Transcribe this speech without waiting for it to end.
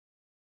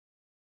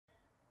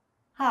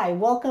Hi,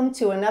 welcome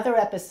to another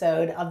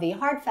episode of the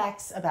Hard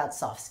Facts About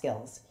Soft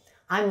Skills.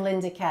 I'm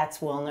Linda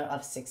Katz-Willner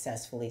of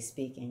Successfully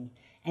Speaking,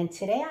 and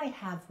today I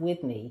have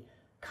with me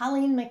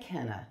Colleen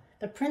McKenna,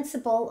 the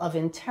principal of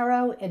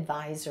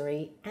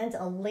Intero-Advisory and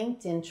a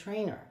LinkedIn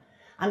trainer.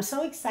 I'm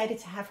so excited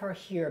to have her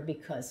here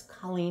because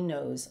Colleen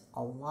knows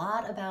a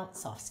lot about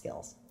soft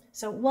skills.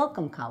 So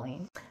welcome,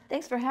 Colleen.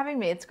 Thanks for having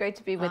me. It's great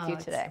to be with you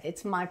today.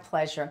 It's my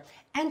pleasure.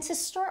 And to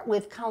start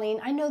with, Colleen,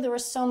 I know there are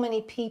so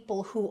many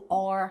people who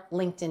are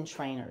LinkedIn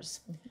trainers.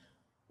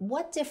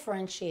 What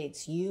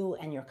differentiates you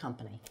and your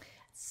company?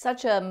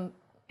 Such an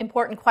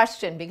important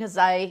question because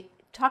I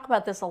talk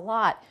about this a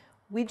lot.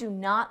 We do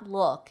not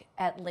look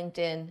at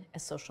LinkedIn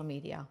as social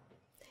media.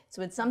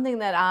 So it's something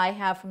that I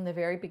have from the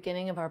very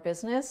beginning of our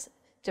business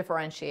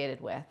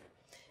differentiated with.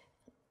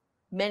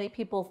 Many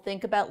people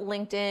think about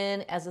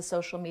LinkedIn as a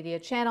social media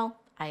channel.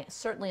 I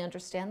certainly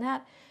understand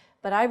that,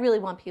 but I really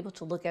want people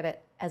to look at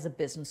it as a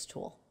business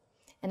tool.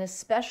 And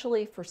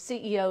especially for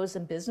CEOs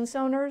and business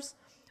owners,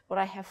 what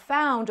I have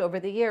found over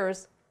the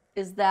years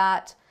is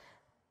that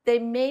they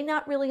may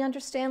not really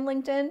understand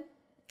LinkedIn,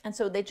 and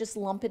so they just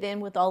lump it in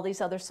with all these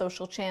other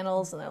social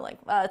channels, and they're like,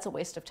 well, it's a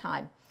waste of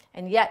time.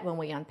 And yet, when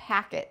we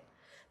unpack it,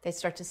 they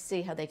start to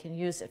see how they can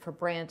use it for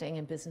branding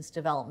and business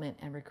development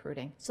and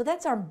recruiting. So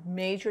that's our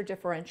major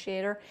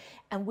differentiator,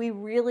 and we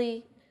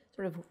really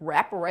sort of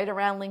wrap right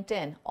around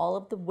LinkedIn. All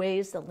of the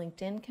ways that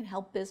LinkedIn can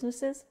help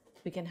businesses,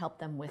 we can help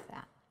them with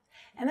that.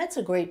 And that's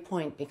a great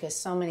point because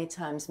so many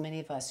times, many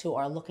of us who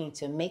are looking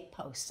to make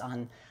posts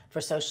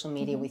for social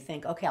media, we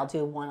think, okay, I'll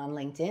do one on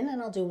LinkedIn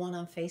and I'll do one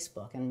on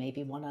Facebook and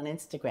maybe one on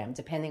Instagram,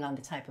 depending on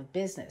the type of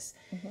business.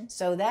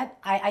 So that,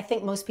 I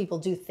think most people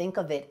do think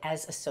of it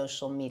as a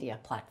social media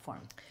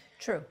platform.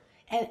 True.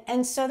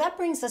 And so that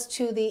brings us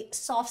to the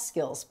soft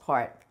skills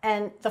part.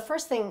 And the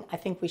first thing I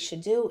think we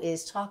should do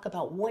is talk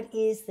about what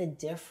is the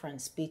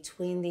difference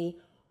between the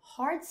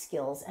hard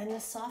skills and the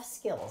soft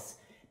skills.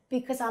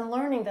 Because I'm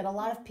learning that a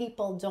lot of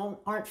people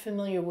aren't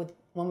familiar with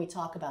when we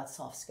talk about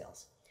soft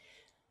skills.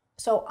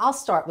 So I'll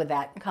start with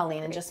that,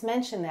 Colleen, and just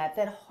mention that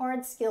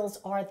hard skills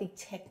are the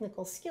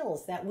technical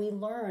skills that we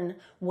learn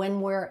when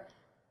we're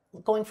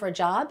going for a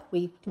job.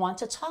 We want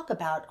to talk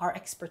about our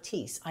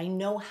expertise. I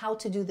know how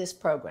to do this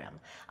program.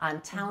 I'm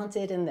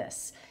talented in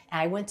this.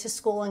 I went to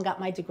school and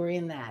got my degree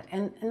in that.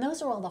 And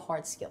those are all the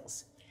hard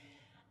skills.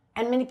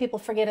 And many people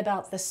forget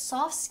about the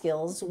soft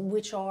skills,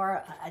 which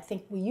are, I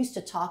think we used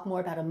to talk more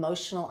about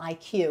emotional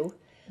IQ.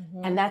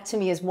 And that to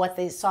me is what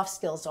the soft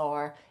skills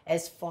are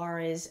as far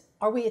as,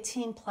 are we a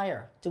team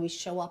player? Do we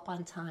show up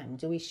on time?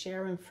 Do we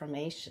share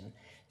information?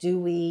 Do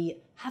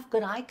we have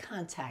good eye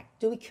contact?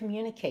 Do we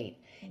communicate?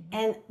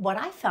 And what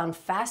I found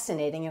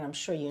fascinating, and I'm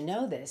sure you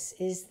know this,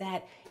 is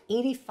that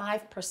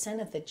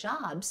 85% of the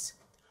jobs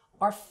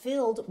are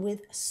filled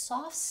with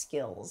soft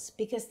skills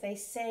because they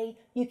say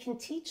you can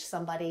teach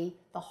somebody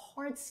the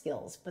hard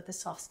skills, but the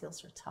soft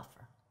skills are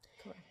tougher.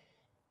 Correct.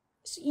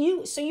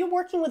 So you're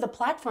working with a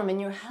platform and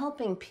you're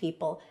helping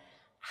people.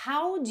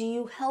 How do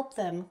you help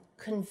them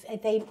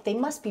they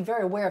must be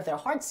very aware of their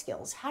hard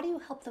skills. How do you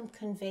help them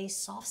convey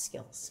soft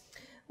skills?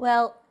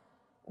 Well,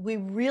 we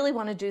really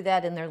want to do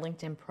that in their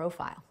LinkedIn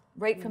profile,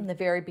 right from the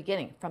very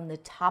beginning, from the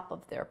top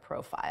of their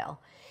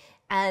profile,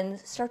 and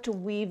start to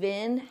weave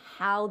in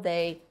how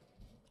they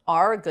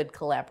are a good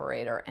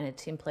collaborator and a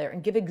team player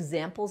and give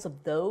examples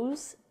of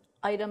those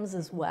items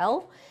as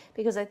well.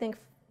 Because I think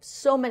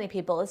so many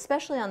people,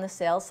 especially on the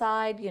sales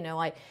side,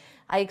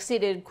 I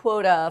exceeded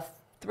quota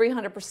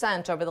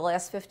 300% over the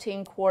last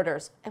 15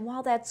 quarters. And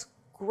while that's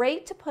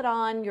great to put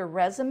on your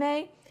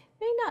resume,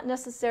 may not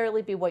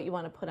necessarily be what you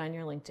want to put on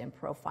your LinkedIn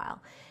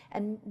profile.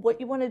 And what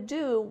you want to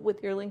do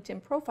with your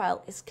LinkedIn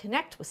profile is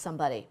connect with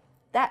somebody.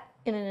 That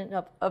in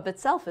and of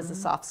itself is a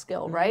soft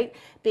skill, right?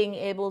 Being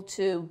able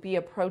to be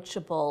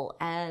approachable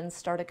and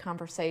start a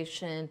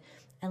conversation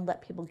and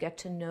let people get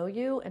to know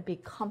you and be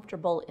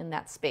comfortable in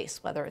that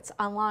space, whether it's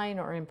online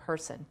or in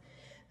person.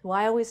 So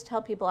I always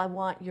tell people I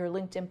want your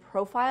LinkedIn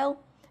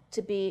profile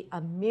to be a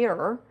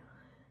mirror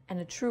and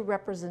a true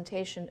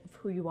representation of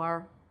who you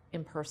are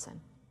in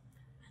person.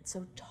 And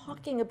so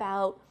talking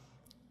about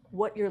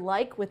what you're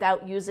like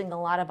without using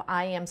a lot of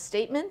I am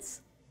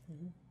statements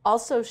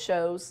also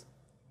shows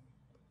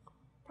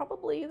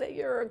probably that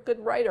you're a good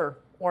writer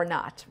or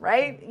not,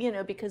 right?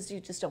 Because you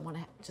just don't want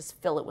to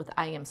just fill it with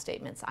I am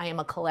statements. I am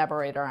a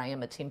collaborator, I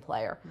am a team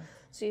player.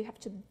 So you have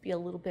to be a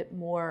little bit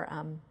more,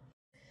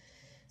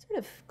 sort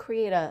of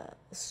create a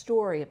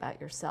story about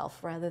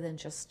yourself rather than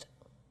just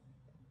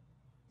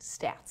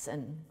stats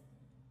and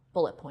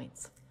bullet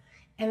points.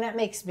 And that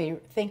makes me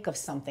think of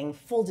something.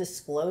 Full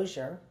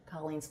disclosure,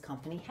 Colleen's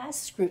company has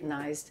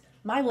scrutinized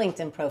my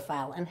LinkedIn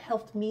profile and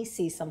helped me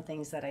see some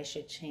things that I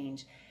should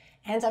change.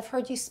 And I've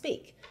heard you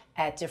speak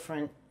at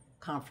different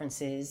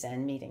conferences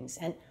and meetings.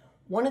 And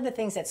one of the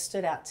things that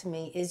stood out to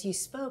me is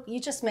you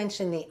just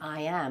mentioned the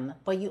I am,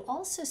 but you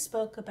also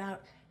spoke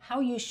about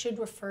how you should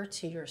refer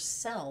to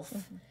yourself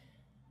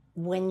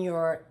when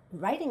you're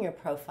writing your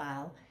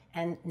profile.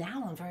 And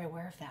now I'm very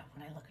aware of that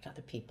when I look at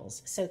other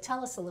people's. So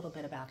tell us a little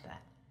bit about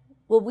that.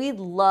 Well, we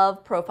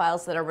love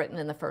profiles that are written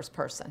in the first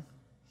person.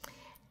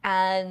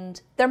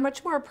 And they're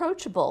much more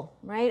approachable,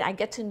 right? I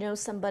get to know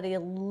somebody a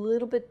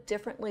little bit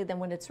differently than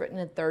when it's written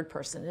in third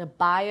person. In a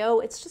bio,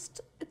 it's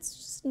just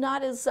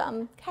not as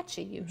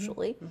catchy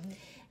usually. Mm-hmm.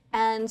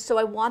 And so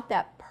I want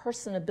that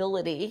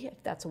personability,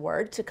 if that's a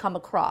word, to come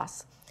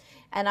across.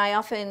 And I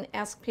often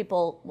ask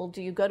people, well,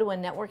 do you go to a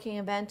networking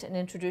event and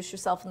introduce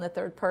yourself in the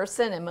third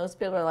person? And most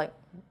people are like,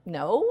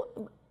 no.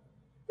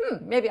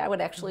 Maybe I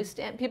would actually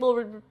stand.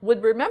 People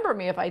would remember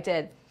me if I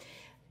did.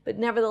 But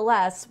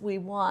nevertheless, we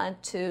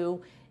want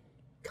to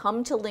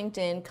come to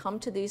LinkedIn, come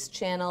to these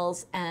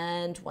channels,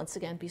 and once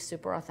again, be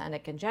super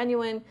authentic and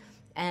genuine.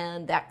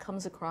 And that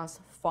comes across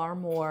far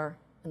more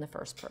in the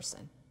first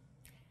person.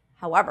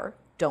 However,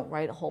 don't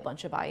write a whole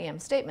bunch of I am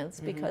statements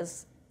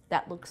because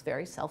that looks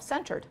very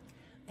self-centered.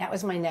 That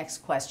was my next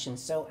question.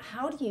 So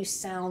how do you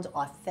sound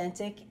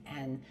authentic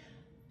and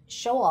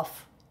show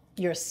off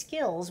your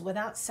skills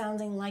without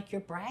sounding like you're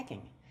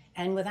bragging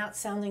and without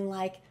sounding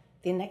like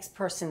the next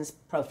person's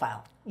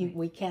profile?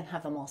 We can't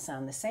have them all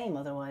sound the same,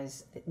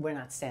 otherwise we're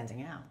not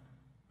standing out.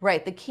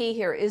 Right. The key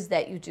here is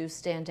that you do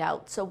stand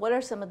out. So what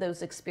are some of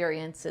those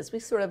experiences? We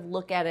sort of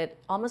look at it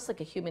almost like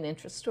a human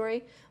interest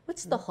story.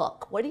 What's the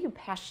hook? What are you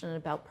passionate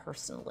about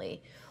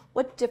personally?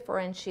 What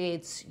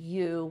differentiates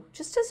you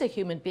just as a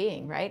human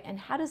being, right? And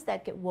how does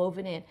that get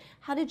woven in?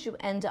 How did you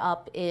end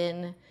up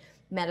in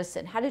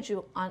medicine? How did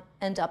you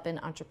end up in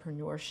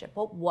entrepreneurship?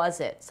 What was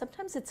it?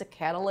 Sometimes it's a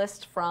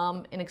catalyst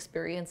from an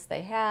experience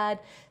they had,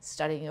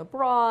 studying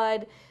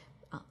abroad,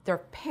 their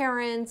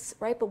parents,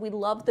 right? But we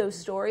love those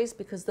stories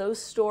because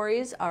those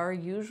stories are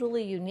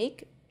usually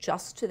unique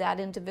just to that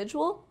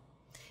individual.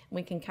 And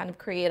we can kind of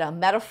create a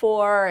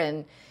metaphor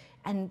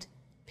and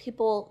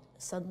people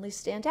suddenly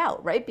stand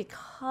out, right?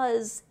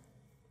 Because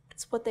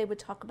it's what they would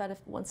talk about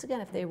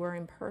if they were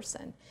in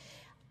person.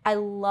 I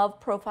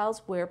love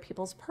profiles where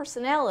people's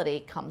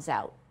personality comes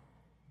out.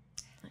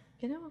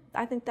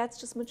 I think that's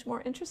just much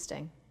more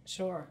interesting.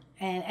 Sure.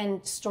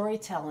 And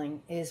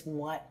storytelling is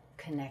what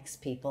connects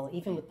people.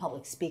 Even with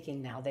public speaking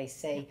now, they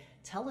say,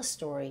 tell a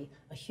story,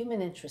 a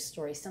human interest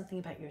story, something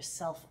about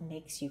yourself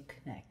makes you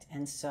connect.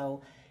 And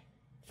so,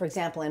 for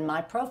example, in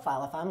my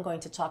profile, if I'm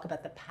going to talk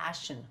about the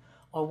passion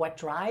or what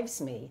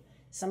drives me,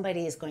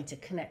 somebody is going to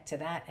connect to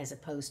that as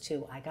opposed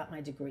to, I got my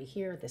degree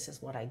here, this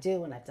is what I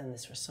do, and I've done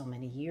this for so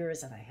many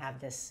years, and I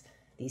have these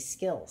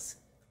skills.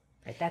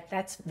 Right?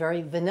 That's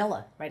very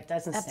vanilla, right? It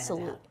doesn't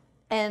stand out.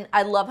 And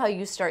I love how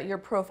you start your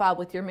profile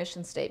with your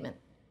mission statement.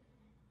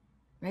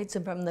 Right?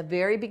 So from the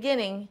very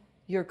beginning,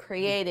 you're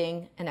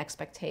creating an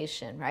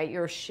expectation, right?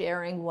 You're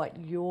sharing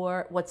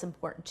what's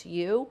important to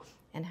you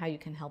and how you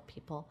can help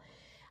people.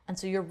 And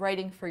so you're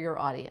writing for your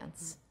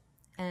audience.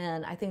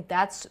 And I think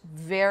that's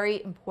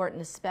very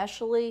important,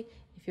 especially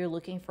if you're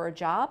looking for a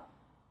job.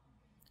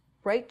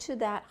 Write to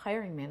that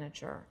hiring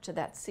manager, to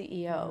that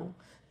CEO,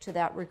 to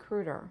that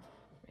recruiter,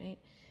 right?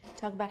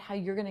 Talk about how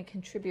you're going to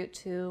contribute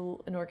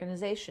to an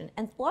organization.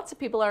 And lots of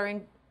people are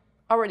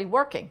already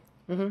working.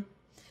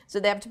 So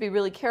they have to be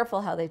really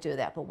careful how they do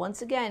that. But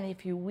once again,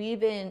 if you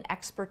weave in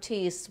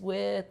expertise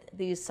with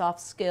these soft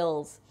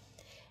skills,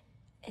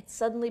 it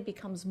suddenly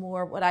becomes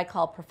more what I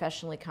call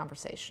professionally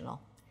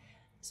conversational.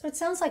 So it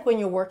sounds like when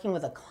you're working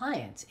with a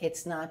client,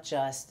 it's not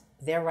just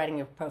they're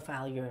writing a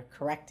profile, you're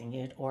correcting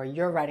it, or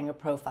you're writing a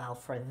profile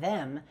for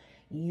them.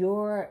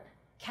 You're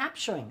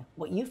capturing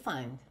what you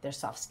find their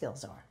soft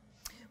skills are.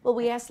 Well,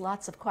 we ask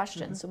lots of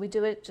questions. So we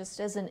do it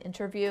just as an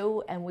interview,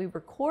 and we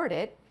record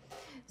it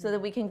so that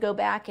we can go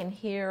back and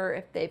hear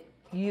if they've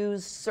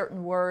used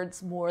certain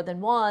words more than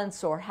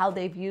once or how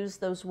they've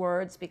used those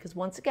words, because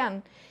once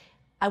again,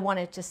 I want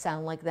it to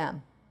sound like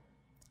them.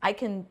 I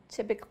can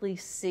typically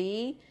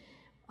see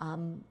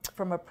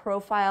from a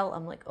profile,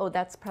 I'm like, oh,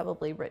 that's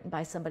probably written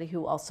by somebody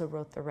who also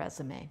wrote the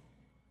resume.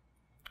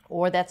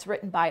 Or that's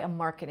written by a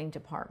marketing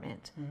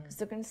department, because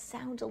they're going to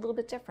sound a little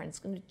bit different. It's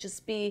going to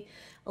just be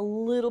a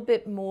little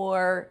bit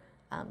more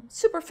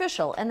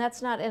superficial, and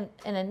that's not in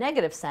a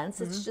negative sense.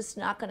 It's just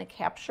not going to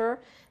capture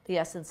the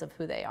essence of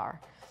who they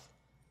are.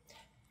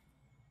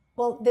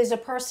 Well, there's a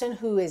person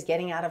who is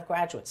getting out of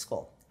graduate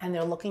school, and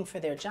they're looking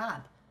for their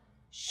job.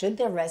 Should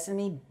their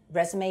resume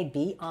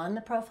be on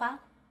the profile?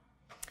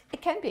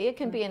 It can be. It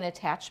can be an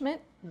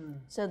attachment,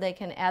 so they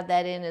can add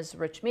that in as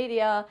rich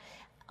media.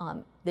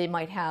 They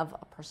might have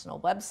a personal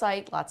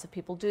website. Lots of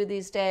people do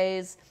these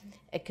days.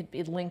 It could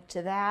be linked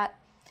to that.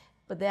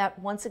 But that,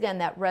 once again,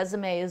 that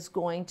resume is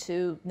going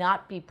to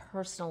not be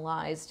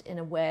personalized in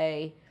a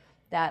way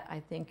that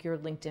I think your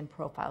LinkedIn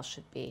profile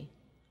should be.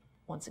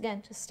 Once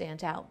again, to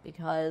stand out,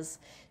 because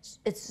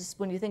it's just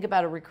when you think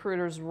about a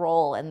recruiter's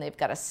role and they've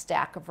got a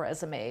stack of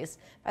resumes,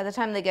 by the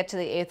time they get to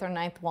the 8th or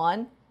 9th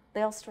one,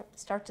 they'll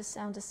start to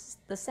sound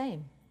the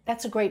same.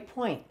 That's a great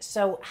point.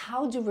 So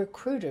how do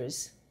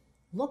recruiters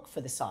look for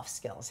the soft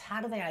skills?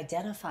 How do they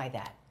identify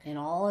that in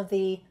all of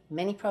the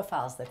many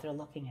profiles that they're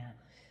looking at?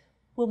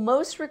 Well,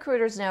 most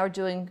recruiters now are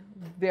doing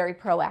very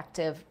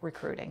proactive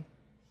recruiting.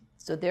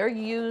 So they're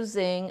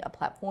using a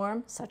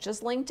platform such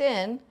as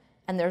LinkedIn,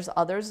 and there's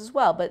others as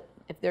well, but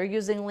if they're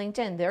using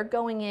LinkedIn, they're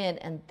going in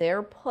and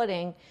they're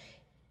putting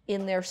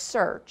in their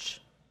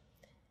search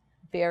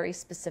very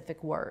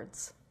specific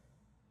words.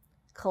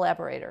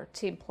 Collaborator,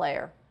 team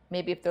player.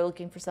 Maybe if they're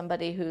looking for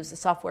somebody who's a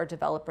software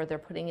developer, they're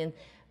putting in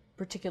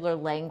particular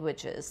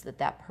languages that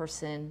that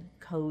person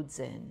codes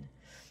in.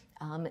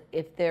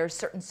 If there are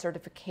certain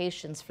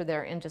certifications for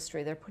their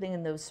industry, they're putting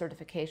in those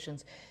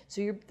certifications.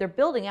 So they're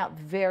building out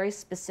very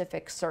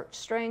specific search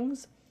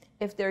strings.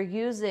 If they're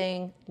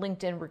using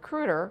LinkedIn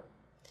Recruiter,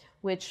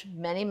 which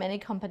many, many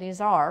companies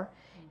are,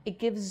 it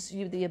gives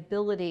you the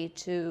ability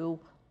to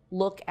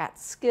look at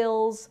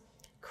skills,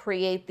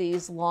 create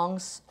these long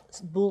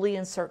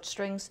Boolean search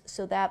strings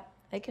so that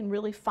they can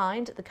really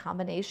find the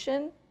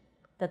combination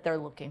that they're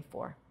looking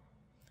for.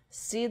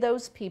 See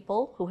those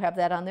people who have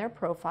that on their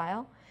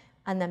profile,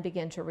 and then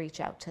begin to reach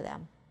out to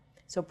them.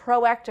 So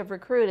proactive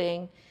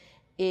recruiting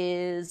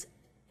is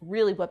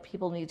really what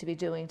people need to be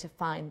doing to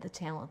find the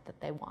talent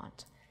that they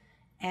want.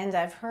 And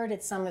I've heard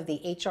at some of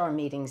the HR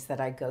meetings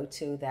that I go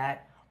to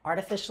that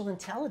artificial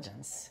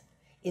intelligence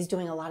is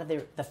doing a lot of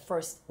the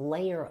first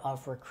layer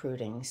of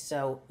recruiting.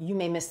 So you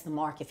may miss the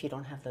mark if you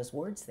don't have those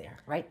words there,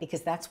 right?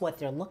 Because that's what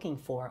they're looking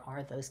for,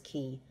 are those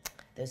key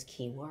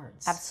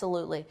words.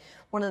 Absolutely.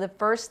 One of the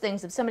first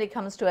things, if somebody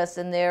comes to us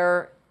and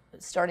they're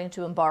starting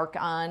to embark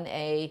on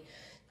a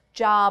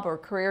job or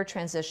career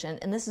transition,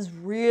 and this is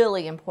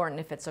really important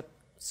if it's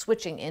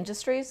switching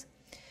industries,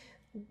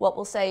 what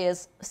we'll say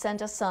is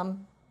send us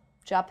some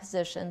job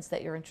positions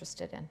that you're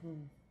interested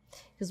in.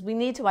 Because we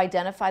need to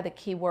identify the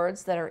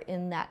keywords that are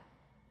in that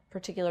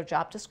particular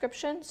job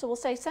description. So we'll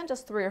say send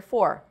us 3 or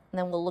 4, and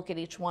then we'll look at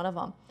each one of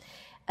them.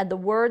 And the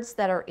words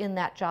that are in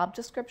that job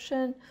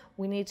description,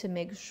 we need to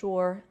make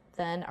sure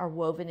then are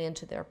woven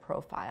into their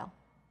profile,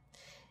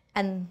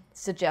 and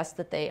suggest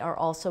that they are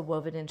also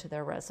woven into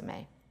their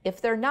resume.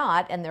 If they're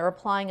not, and they're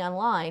applying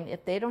online,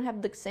 if they don't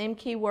have the same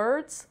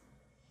keywords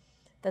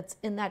that's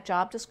in that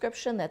job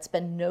description that's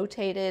been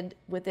notated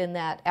within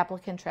that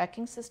applicant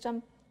tracking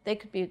system, they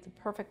could be the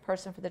perfect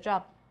person for the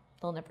job.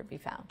 They'll never be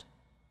found.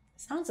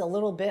 Sounds a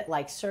little bit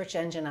like search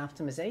engine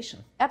optimization.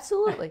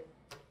 Absolutely.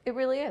 It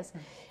really is.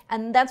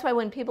 And that's why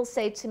when people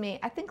say to me,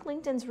 I think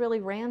LinkedIn's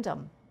really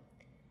random.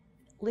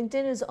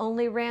 LinkedIn is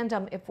only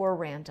random if we're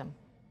random.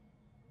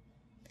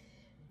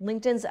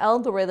 LinkedIn's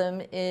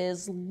algorithm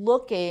is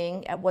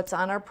looking at what's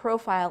on our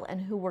profile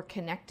and who we're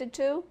connected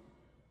to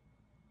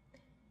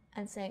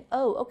and saying,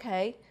 oh,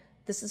 okay,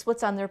 this is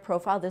what's on their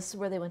profile. This is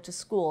where they went to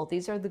school.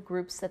 These are the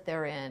groups that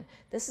they're in.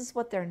 This is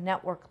what their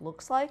network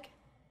looks like.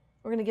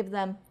 We're going to give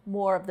them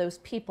more of those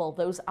people,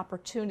 those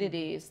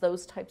opportunities,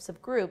 those types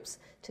of groups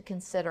to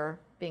consider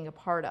being a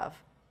part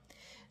of.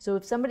 So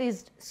if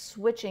somebody's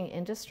switching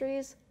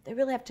industries, they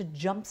really have to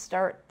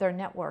jumpstart their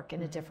network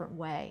in a different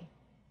way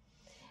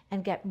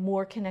and get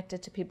more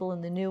connected to people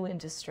in the new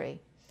industry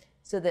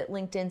so that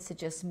LinkedIn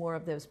suggests more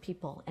of those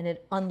people and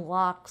it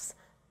unlocks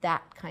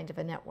that kind of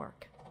a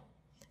network.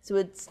 So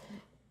it's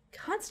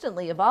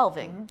constantly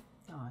evolving.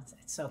 Oh, it's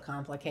so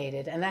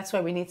complicated. And that's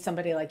why we need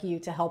somebody like you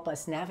to help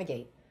us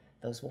navigate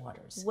those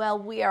waters. Well,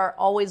 we are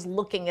always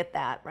looking at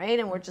that, right?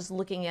 And we're just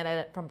looking at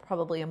it from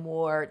probably a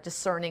more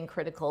discerning,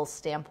 critical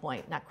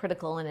standpoint. Not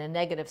critical in a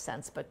negative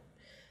sense, but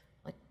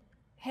like,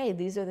 hey,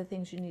 these are the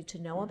things you need to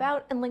know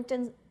about. And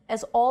LinkedIn,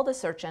 as all the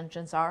search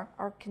engines are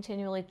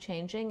continually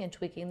changing and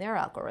tweaking their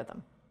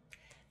algorithm.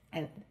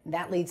 And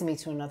that leads me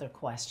to another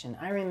question.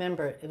 I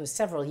remember it was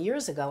several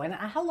years ago, and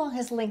how long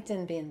has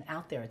LinkedIn been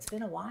out there? It's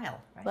been a while,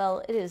 right?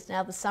 Well, it is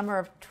now the summer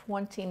of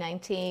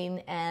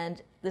 2019,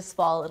 and this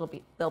fall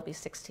they'll be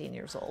 16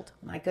 years old.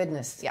 My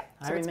goodness. Yeah,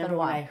 so I remember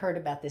when I heard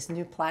about this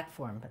new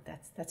platform, but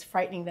that's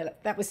frightening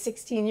that was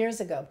 16 years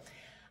ago.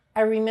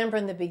 I remember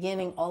in the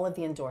beginning all of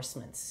the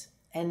endorsements,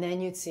 and then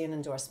you'd see an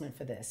endorsement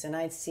for this, and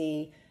I'd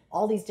see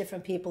all these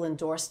different people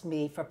endorsed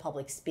me for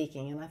public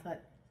speaking, and I thought,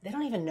 they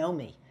don't even know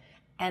me.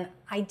 And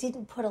I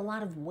didn't put a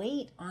lot of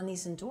weight on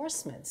these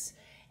endorsements.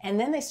 And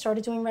then they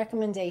started doing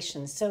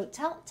recommendations. So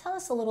tell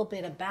us a little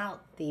bit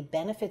about the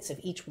benefits of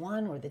each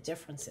one or the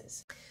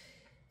differences.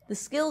 The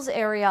skills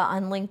area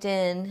on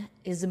LinkedIn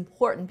is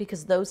important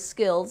because those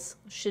skills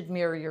should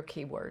mirror your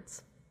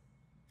keywords.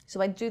 So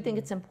I do think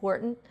it's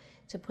important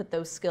to put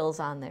those skills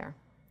on there.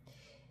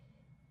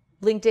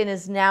 LinkedIn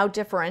is now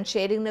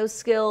differentiating those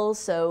skills,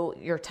 so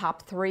your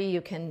top 3,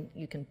 you can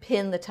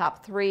pin the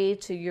top 3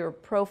 to your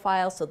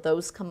profile, so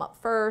those come up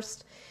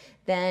first.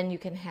 Then you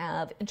can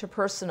have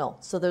interpersonal,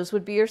 so those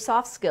would be your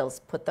soft skills,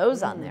 put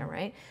those on there,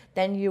 right?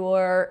 Then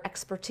your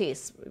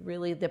expertise,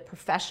 really the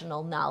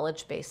professional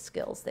knowledge-based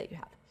skills that you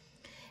have.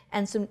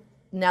 And so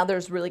now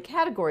there's really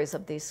categories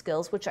of these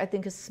skills, which I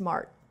think is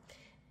smart.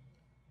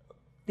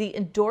 The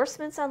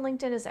endorsements on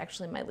LinkedIn is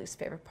actually my least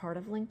favorite part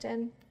of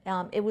LinkedIn.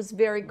 It was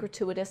very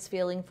gratuitous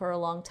feeling for a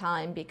long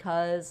time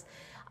because,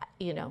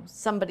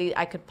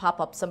 I could pop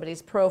up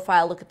somebody's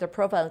profile, look at their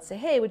profile and say,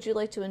 hey, would you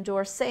like to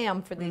endorse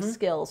Sam for these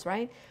skills,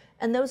 right?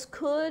 And those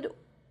could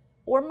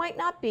or might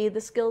not be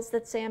the skills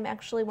that Sam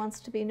actually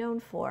wants to be known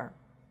for.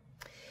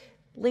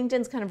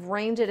 LinkedIn's kind of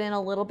reined it in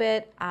a little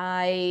bit.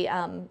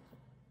 I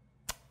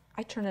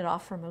I turn it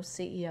off for most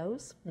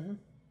CEOs,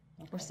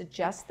 or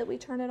suggest that we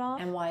turn it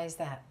off. And why is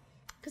that?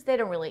 Because they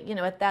don't really,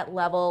 at that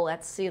level,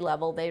 at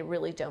C-level, they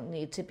really don't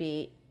need to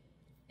be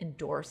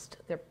endorsed.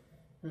 They're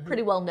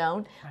pretty well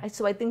known. Right.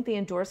 So I think the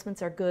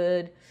endorsements are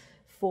good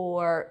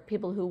for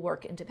people who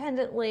work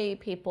independently,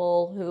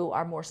 people who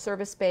are more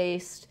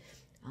service-based,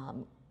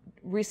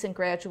 recent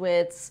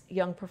graduates,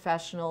 young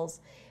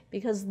professionals,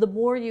 because the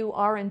more you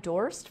are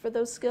endorsed for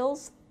those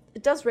skills,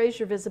 it does raise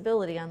your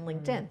visibility on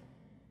LinkedIn.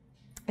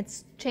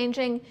 It's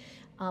changing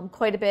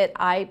quite a bit.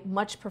 I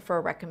much prefer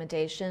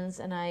recommendations,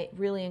 and I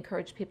really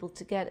encourage people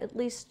to get at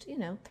least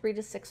 3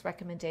 to 6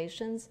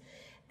 recommendations.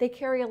 They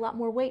carry a lot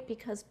more weight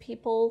because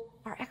people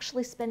are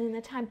actually spending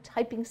the time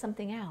typing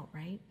something out,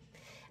 right?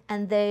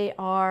 And they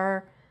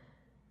are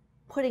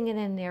putting it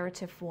in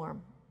narrative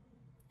form.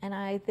 And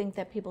I think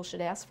that people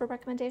should ask for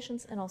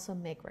recommendations and also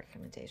make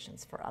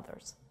recommendations for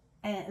others.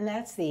 And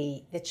that's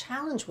the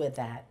challenge with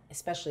that,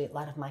 especially a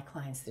lot of my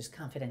clients, there's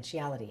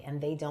confidentiality, and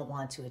they don't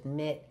want to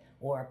admit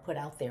or put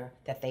out there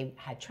that they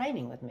had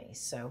training with me.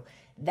 So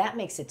that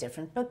makes it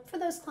different. But for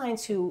those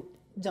clients who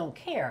don't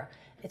care,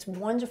 it's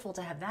wonderful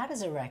to have that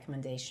as a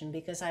recommendation,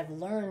 because I've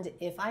learned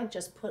if I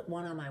just put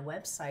one on my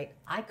website,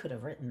 I could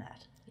have written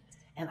that.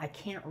 And I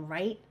can't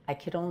write, I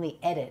could only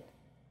edit,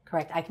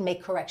 correct? I can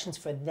make corrections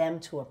for them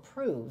to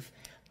approve,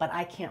 but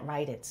I can't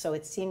write it. So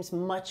it seems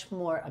much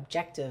more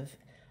objective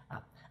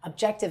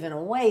in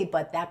a way,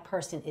 but that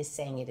person is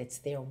saying it. It's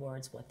their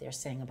words, what they're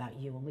saying about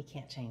you, and we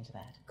can't change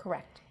that.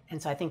 Correct. And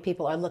so I think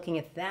people are looking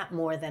at that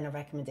more than a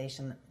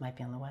recommendation that might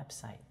be on the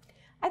website.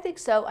 I think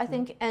so. I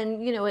think,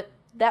 and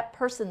that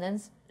person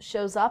then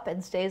shows up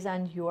and stays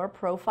on your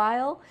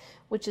profile,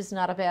 which is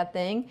not a bad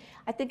thing.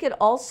 I think it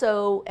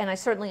also, and I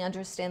certainly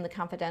understand the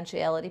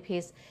confidentiality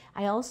piece,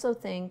 I also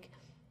think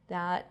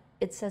that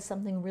it says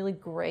something really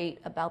great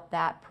about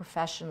that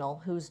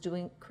professional who's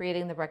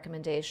creating the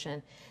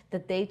recommendation,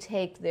 that they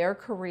take their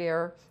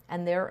career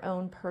and their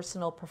own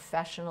personal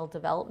professional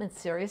development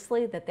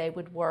seriously, that they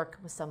would work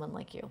with someone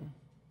like you.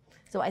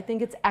 So I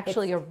think it's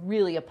actually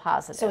really a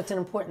positive. So it's an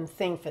important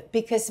thing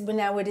because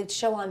now would it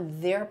show on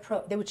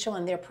they would show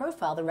on their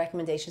profile the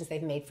recommendations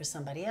they've made for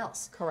somebody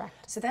else.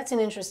 Correct. So that's an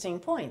interesting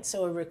point.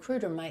 So a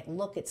recruiter might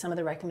look at some of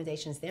the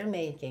recommendations they're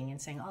making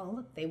and saying, oh,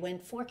 look, they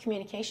went for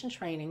communication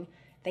training.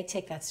 They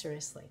take that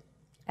seriously.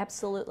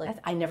 Absolutely.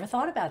 I never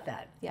thought about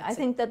that. Yeah, I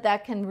think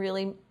that can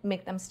really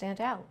make them stand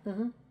out.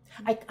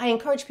 I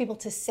encourage people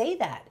to say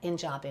that in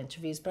job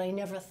interviews, but I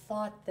never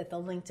thought that the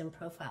LinkedIn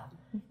profile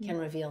can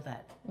reveal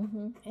that.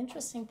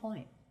 Interesting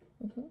point.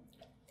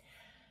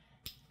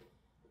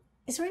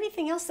 Is there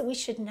anything else that we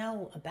should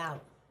know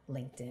about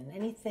LinkedIn?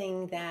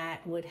 Anything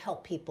that would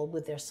help people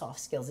with their soft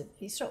skills?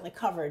 You certainly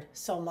covered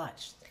so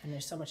much, and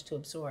there's so much to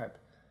absorb.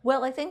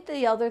 Well, I think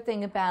the other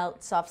thing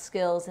about soft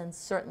skills, and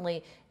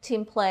certainly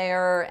team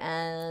player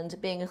and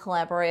being a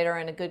collaborator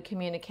and a good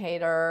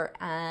communicator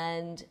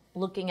and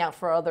looking out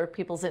for other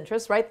people's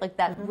interests, right? Like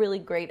that really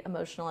great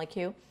emotional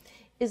IQ,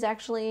 is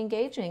actually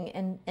engaging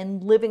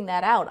and living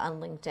that out on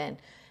LinkedIn.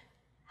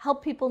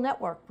 Help people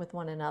network with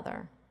one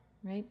another,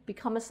 right?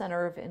 Become a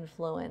center of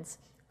influence.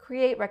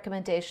 Create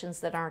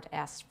recommendations that aren't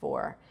asked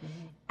for.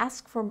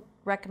 Ask for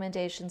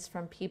recommendations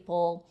from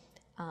people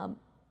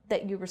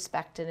that you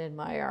respect and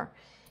admire.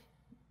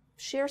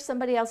 Share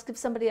somebody else, give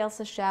somebody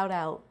else a shout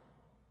out,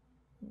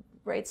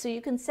 right? So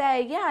you can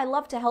say, yeah, I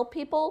love to help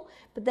people,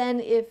 but then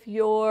if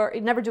you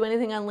never do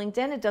anything on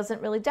LinkedIn, it doesn't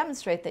really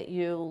demonstrate that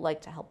you like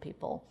to help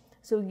people.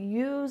 So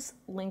use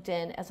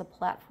LinkedIn as a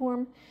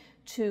platform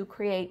to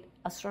create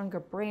a stronger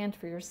brand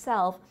for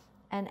yourself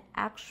and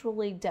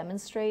actually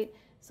demonstrate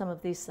some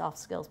of these soft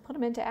skills. Put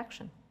them into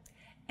action.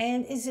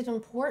 And is it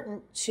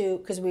important to,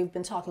 because we've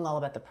been talking all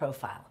about the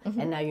profile,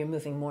 and now you're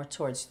moving more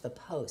towards the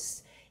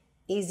posts,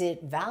 is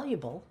it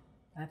valuable,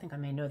 I think I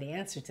may know the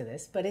answer to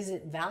this, but is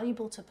it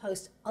valuable to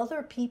post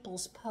other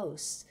people's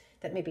posts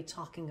that may be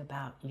talking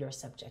about your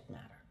subject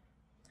matter?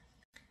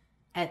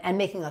 And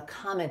making a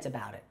comment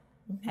about it,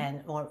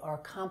 or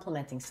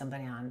complimenting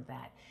somebody on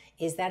that.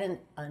 Is that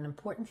an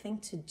important thing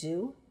to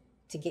do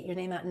to get your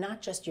name out?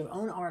 Not just your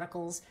own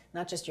articles,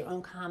 not just your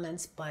own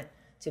comments, but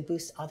to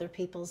boost other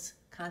people's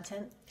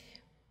content?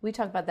 We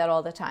talk about that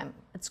all the time.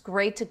 It's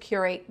great to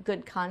curate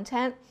good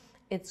content.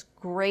 It's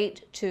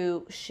great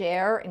to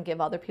share and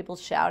give other people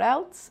shout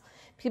outs.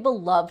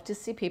 People love to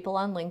see people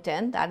on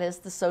LinkedIn. That is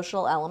the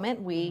social element.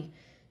 We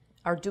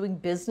are doing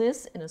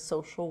business in a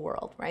social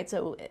world, right?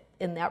 So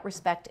in that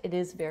respect, it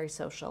is very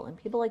social, and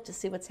people like to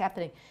see what's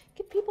happening.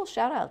 Give people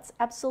shout outs,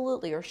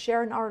 absolutely, or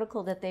share an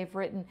article that they've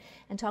written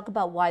and talk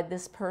about why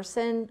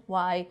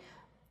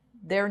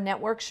their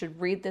network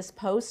should read this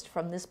post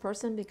from this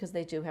person, because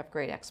they do have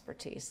great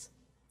expertise.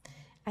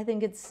 I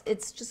think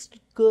it's just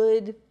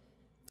good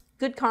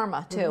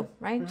karma too,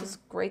 right?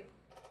 Just great.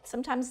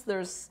 Sometimes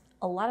there's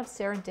a lot of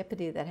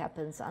serendipity that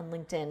happens on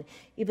LinkedIn,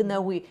 even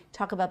though we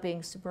talk about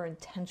being super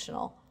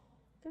intentional.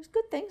 There's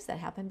good things that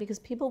happen because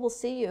people will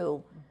see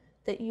you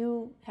that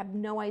you have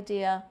no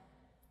idea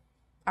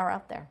are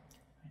out there.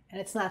 And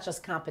it's not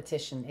just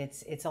competition.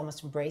 It's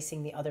almost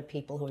embracing the other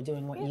people who are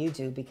doing what you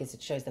do, because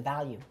it shows the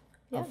value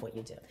of what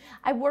you do.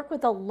 I work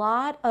with a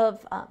lot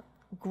of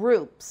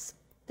groups.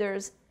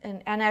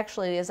 And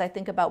actually, as I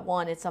think about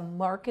one, it's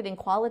a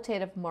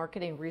qualitative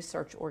marketing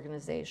research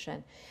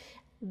organization.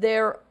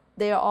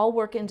 They all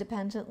work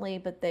independently,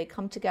 but they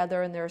come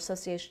together in their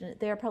association.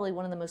 They are probably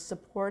one of the most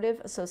supportive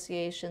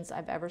associations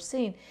I've ever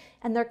seen.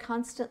 And they're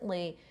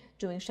constantly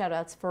doing shout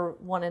outs for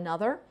one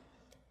another,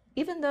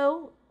 even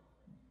though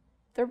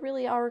they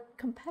really are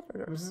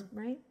competitors,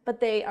 right? But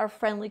they are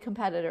friendly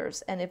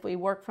competitors. And if we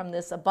work from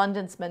this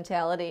abundance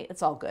mentality,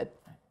 it's all good.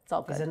 It's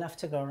all good. There's enough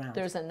to go around.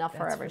 There's enough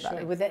for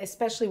everybody. For sure.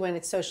 Especially when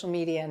it's social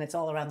media and it's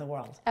all around the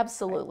world.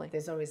 Absolutely. Right?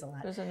 There's always a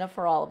lot. There's enough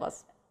for all of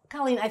us.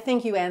 Colleen, I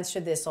think you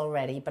answered this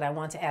already, but I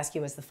want to ask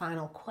you as the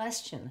final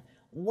question.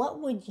 What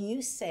would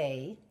you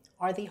say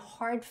are the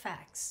hard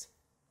facts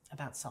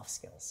about soft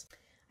skills?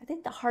 I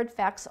think the hard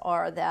facts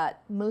are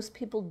that most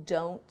people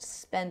don't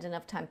spend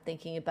enough time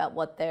thinking about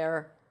what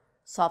their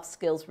soft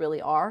skills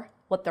really are,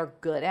 what they're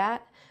good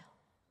at,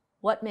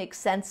 what makes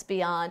sense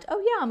beyond, oh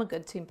yeah, I'm a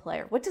good team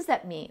player. What does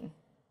that mean,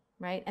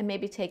 right? And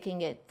maybe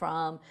taking it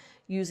from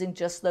using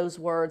just those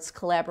words,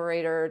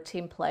 collaborator,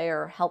 team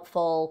player,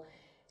 helpful,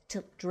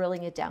 to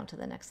drilling it down to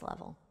the next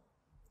level.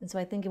 And so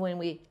I think when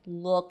we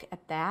look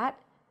at that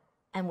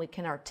and we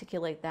can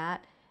articulate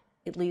that,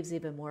 it leaves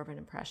even more of an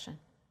impression.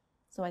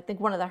 So I think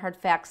one of the hard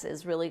facts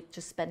is really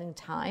just spending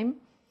time,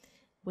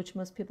 which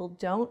most people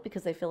don't,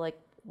 because they feel like,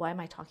 why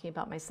am I talking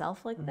about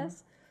myself like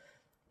this?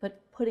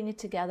 But putting it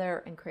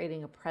together and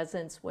creating a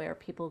presence where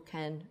people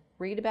can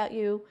read about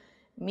you,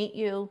 meet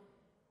you,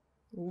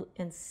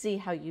 and see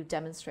how you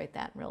demonstrate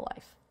that in real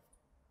life.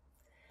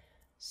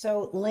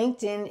 So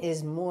LinkedIn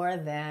is more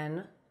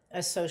than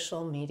a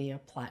social media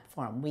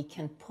platform. We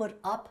can put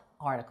up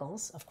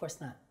articles, of course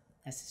not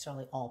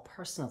necessarily all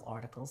personal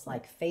articles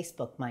like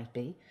Facebook might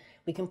be.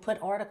 We can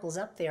put articles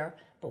up there,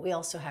 but we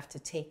also have to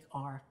take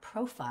our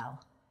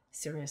profile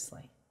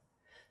seriously.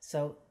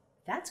 So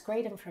that's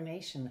great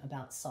information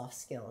about soft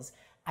skills.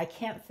 I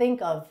can't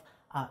think of,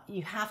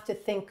 you have to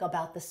think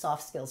about the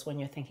soft skills when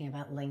you're thinking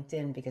about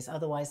LinkedIn, because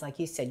otherwise, like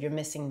you said, you're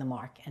missing the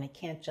mark, and it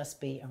can't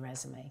just be a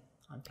resume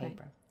on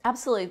paper. Right.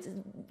 Absolutely.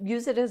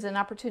 Use it as an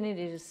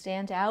opportunity to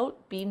stand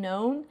out, be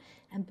known,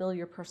 and build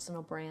your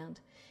personal brand.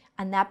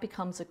 And that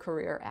becomes a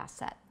career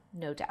asset,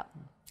 no doubt.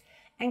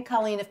 And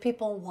Colleen, if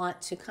people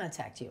want to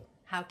contact you,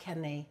 how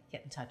can they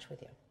get in touch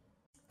with you?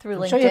 Through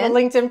LinkedIn. Show you the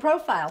LinkedIn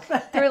profile.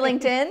 Through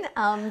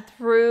LinkedIn,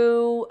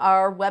 through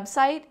our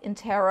website,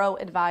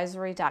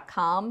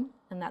 Intero-Advisory.com,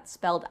 and that's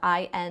spelled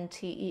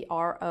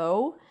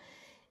INTERO,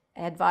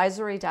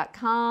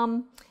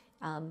 advisory.com.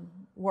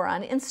 We're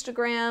on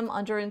Instagram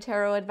under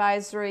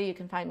Intero-Advisory. You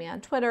can find me on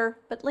Twitter,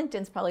 but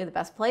LinkedIn's probably the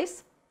best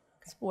place.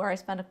 It's where I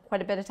spend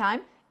quite a bit of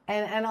time.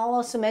 And I'll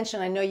also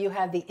mention, I know you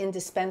have the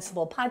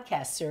Indispensable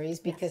podcast series,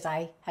 because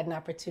I had an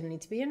opportunity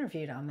to be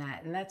interviewed on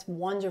that. And that's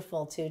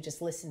wonderful to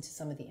just listen to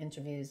some of the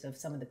interviews of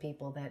some of the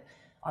people that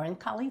are in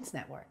Colleen's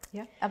network.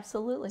 Yeah,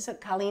 absolutely. So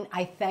Colleen,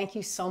 I thank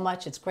you so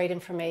much. It's great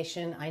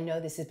information. I know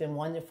this has been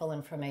wonderful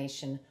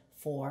information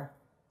for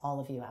all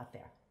of you out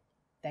there.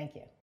 Thank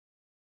you.